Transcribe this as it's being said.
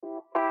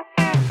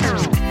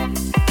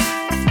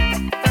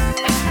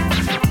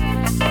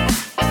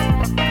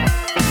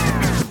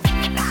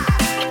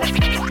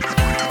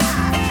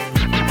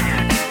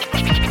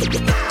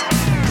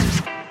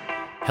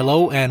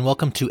Hello and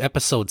welcome to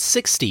episode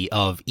 60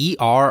 of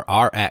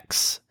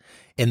ERRX.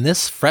 In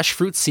this Fresh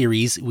Fruit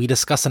series, we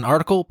discuss an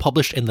article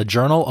published in the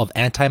Journal of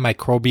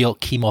Antimicrobial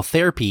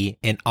Chemotherapy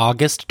in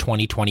August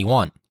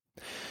 2021.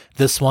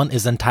 This one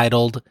is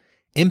entitled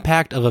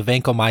Impact of a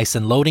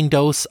Vancomycin Loading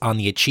Dose on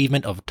the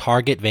Achievement of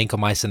Target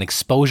Vancomycin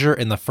Exposure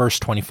in the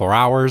First 24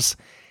 Hours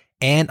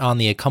and on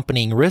the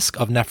Accompanying Risk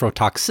of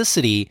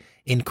Nephrotoxicity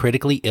in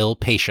Critically Ill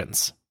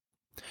Patients.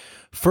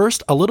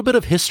 First, a little bit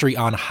of history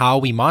on how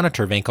we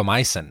monitor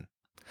vancomycin.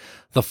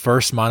 The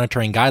first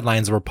monitoring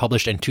guidelines were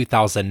published in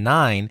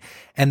 2009,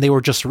 and they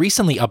were just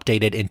recently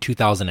updated in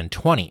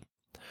 2020.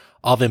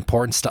 Of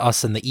importance to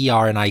us in the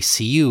ER and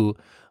ICU,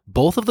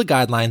 both of the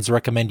guidelines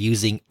recommend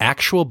using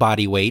actual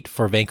body weight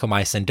for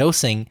vancomycin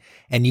dosing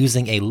and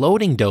using a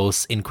loading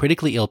dose in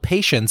critically ill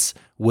patients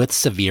with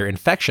severe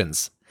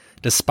infections,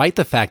 despite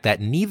the fact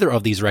that neither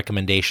of these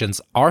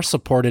recommendations are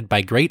supported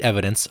by great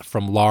evidence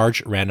from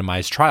large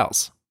randomized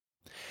trials.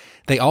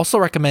 They also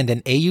recommend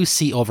an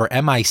AUC over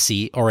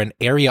MIC, or an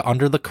area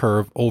under the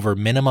curve over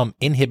minimum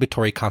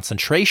inhibitory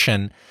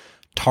concentration,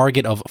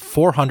 target of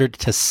 400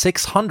 to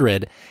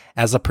 600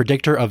 as a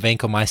predictor of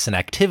vancomycin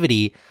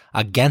activity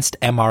against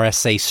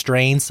MRSA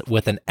strains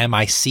with an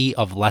MIC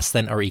of less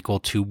than or equal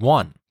to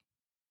 1.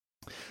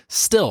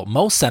 Still,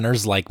 most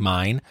centers like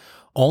mine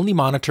only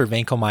monitor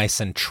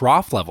vancomycin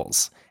trough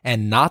levels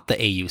and not the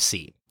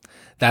AUC.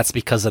 That's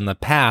because in the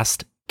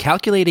past,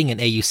 calculating an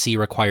AUC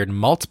required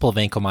multiple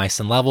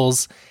vancomycin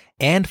levels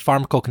and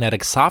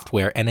pharmacokinetic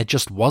software, and it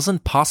just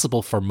wasn't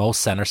possible for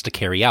most centers to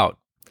carry out.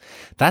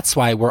 That's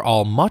why we're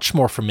all much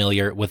more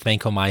familiar with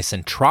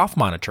vancomycin trough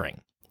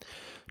monitoring.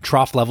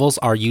 Trough levels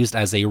are used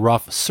as a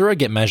rough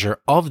surrogate measure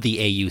of the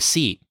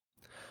AUC.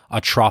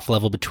 A trough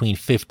level between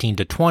 15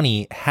 to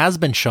 20 has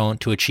been shown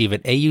to achieve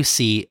an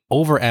AUC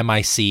over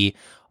MIC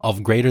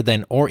of greater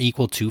than or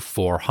equal to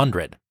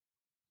 400.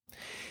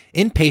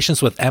 In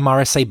patients with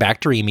MRSA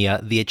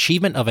bacteremia, the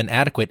achievement of an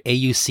adequate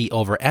AUC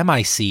over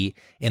MIC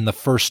in the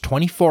first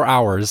 24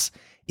 hours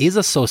is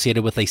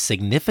associated with a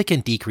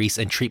significant decrease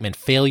in treatment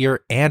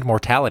failure and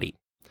mortality.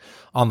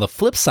 On the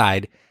flip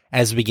side,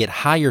 as we get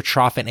higher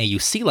trough and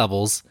AUC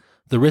levels,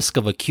 the risk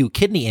of acute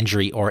kidney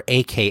injury, or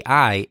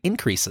AKI,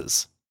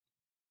 increases.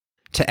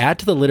 To add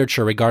to the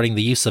literature regarding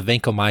the use of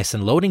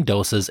vancomycin loading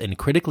doses in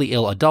critically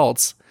ill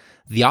adults,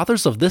 the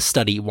authors of this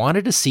study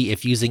wanted to see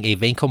if using a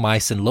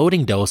vancomycin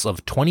loading dose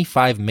of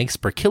 25 mg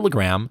per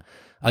kilogram,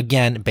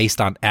 again based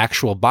on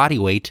actual body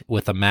weight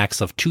with a max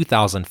of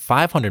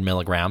 2,500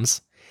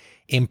 milligrams,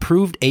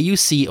 improved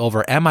AUC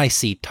over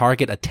MIC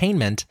target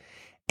attainment,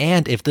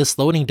 and if this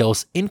loading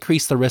dose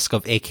increased the risk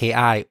of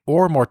AKI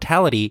or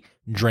mortality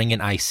during an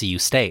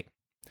ICU stay.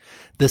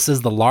 This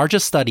is the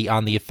largest study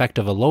on the effect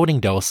of a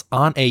loading dose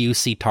on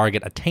AUC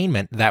target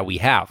attainment that we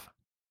have.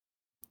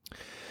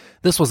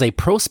 This was a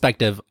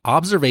prospective,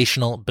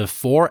 observational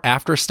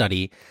before-after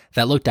study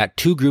that looked at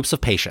two groups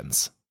of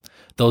patients.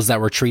 Those that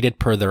were treated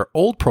per their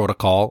old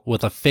protocol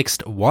with a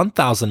fixed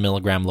 1,000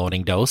 milligram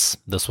loading dose,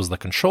 this was the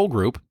control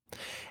group,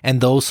 and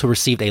those who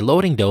received a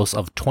loading dose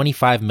of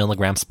 25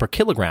 milligrams per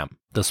kilogram,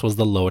 this was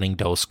the loading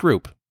dose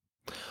group.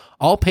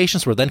 All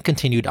patients were then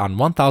continued on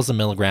 1,000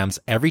 milligrams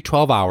every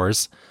 12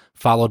 hours,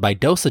 followed by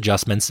dose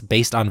adjustments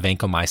based on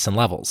vancomycin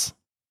levels.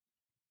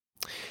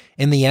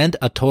 In the end,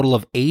 a total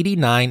of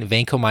 89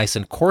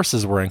 vancomycin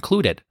courses were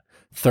included,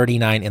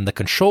 39 in the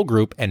control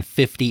group and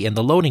 50 in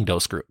the loading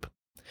dose group.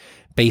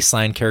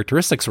 Baseline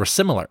characteristics were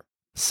similar.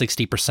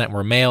 60%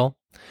 were male,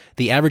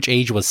 the average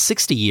age was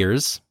 60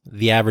 years,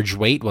 the average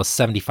weight was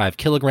 75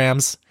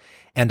 kilograms,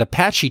 and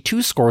Apache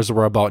 2 scores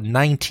were about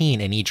 19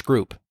 in each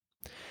group.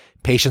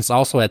 Patients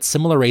also had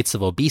similar rates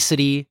of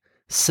obesity,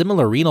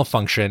 similar renal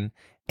function,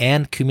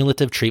 and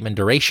cumulative treatment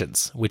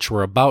durations, which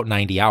were about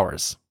 90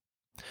 hours.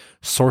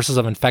 Sources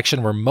of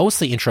infection were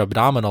mostly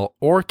intra-abdominal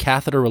or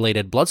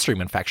catheter-related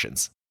bloodstream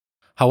infections.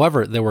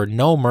 However, there were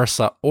no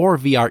MRSA or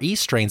VRE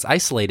strains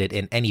isolated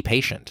in any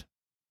patient.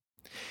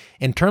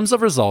 In terms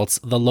of results,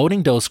 the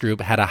loading dose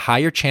group had a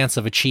higher chance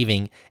of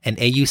achieving an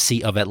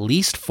AUC of at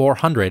least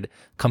 400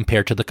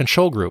 compared to the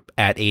control group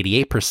at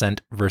 88%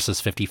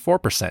 versus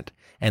 54%,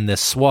 and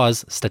this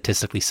was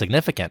statistically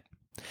significant.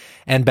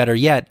 And better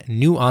yet,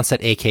 new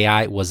onset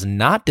AKI was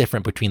not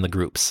different between the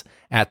groups,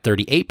 at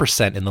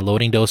 38% in the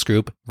loading dose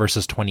group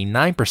versus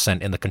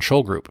 29% in the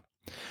control group.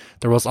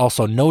 There was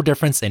also no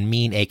difference in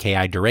mean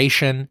AKI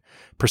duration,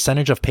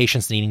 percentage of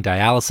patients needing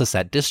dialysis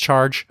at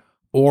discharge,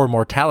 or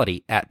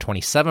mortality at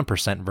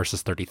 27%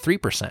 versus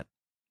 33%.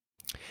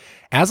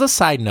 As a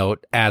side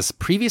note, as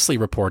previously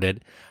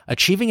reported,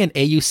 achieving an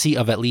AUC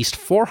of at least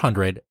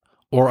 400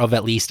 or of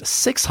at least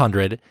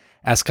 600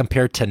 as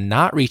compared to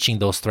not reaching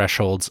those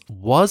thresholds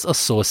was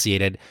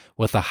associated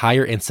with a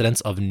higher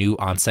incidence of new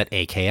onset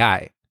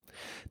AKI.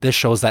 This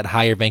shows that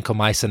higher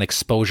vancomycin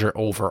exposure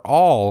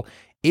overall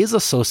is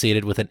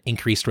associated with an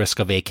increased risk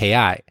of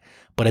AKI,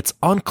 but it's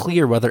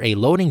unclear whether a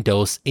loading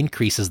dose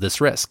increases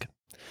this risk.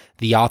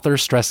 The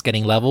authors stress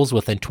getting levels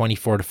within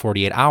 24 to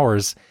 48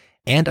 hours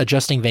and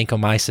adjusting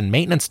vancomycin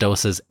maintenance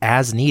doses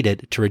as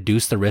needed to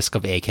reduce the risk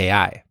of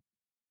AKI.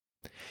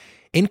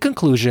 In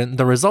conclusion,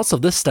 the results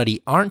of this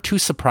study aren't too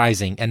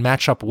surprising and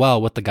match up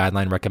well with the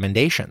guideline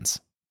recommendations.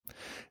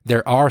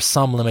 There are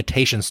some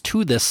limitations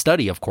to this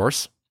study, of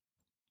course.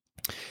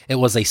 It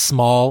was a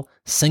small,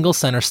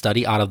 single-center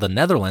study out of the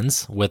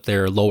Netherlands with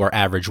their lower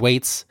average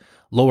weights,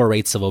 lower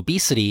rates of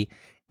obesity,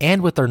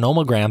 and with their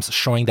nomograms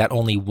showing that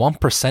only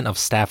 1% of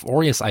Staph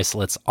aureus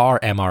isolates are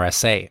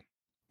MRSA.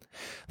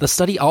 The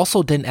study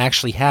also didn't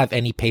actually have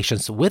any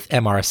patients with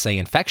MRSA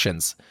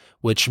infections,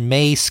 which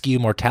may skew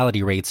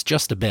mortality rates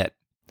just a bit.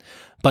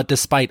 But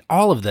despite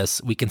all of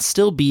this, we can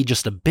still be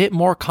just a bit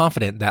more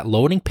confident that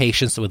loading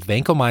patients with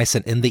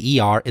vancomycin in the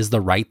ER is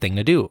the right thing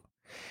to do.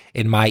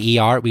 In my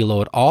ER, we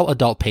load all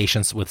adult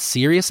patients with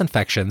serious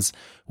infections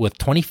with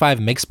 25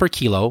 mg per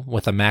kilo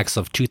with a max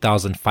of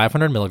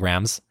 2,500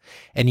 milligrams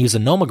and use a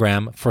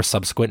nomogram for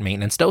subsequent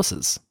maintenance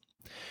doses.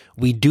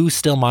 We do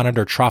still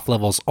monitor trough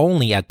levels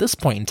only at this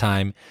point in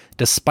time,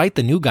 despite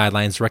the new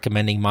guidelines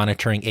recommending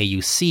monitoring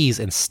AUCs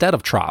instead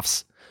of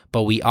troughs,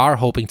 but we are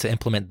hoping to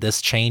implement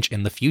this change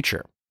in the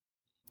future.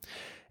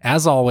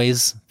 As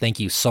always, thank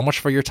you so much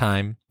for your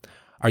time.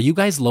 Are you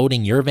guys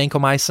loading your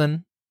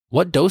vancomycin?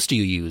 What dose do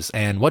you use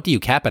and what do you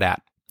cap it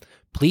at?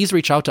 Please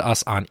reach out to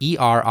us on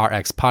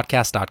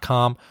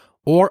errxpodcast.com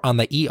or on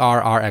the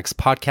ERRX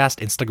Podcast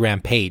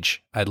Instagram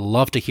page. I'd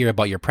love to hear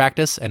about your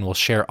practice and we'll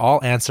share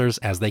all answers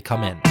as they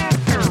come in.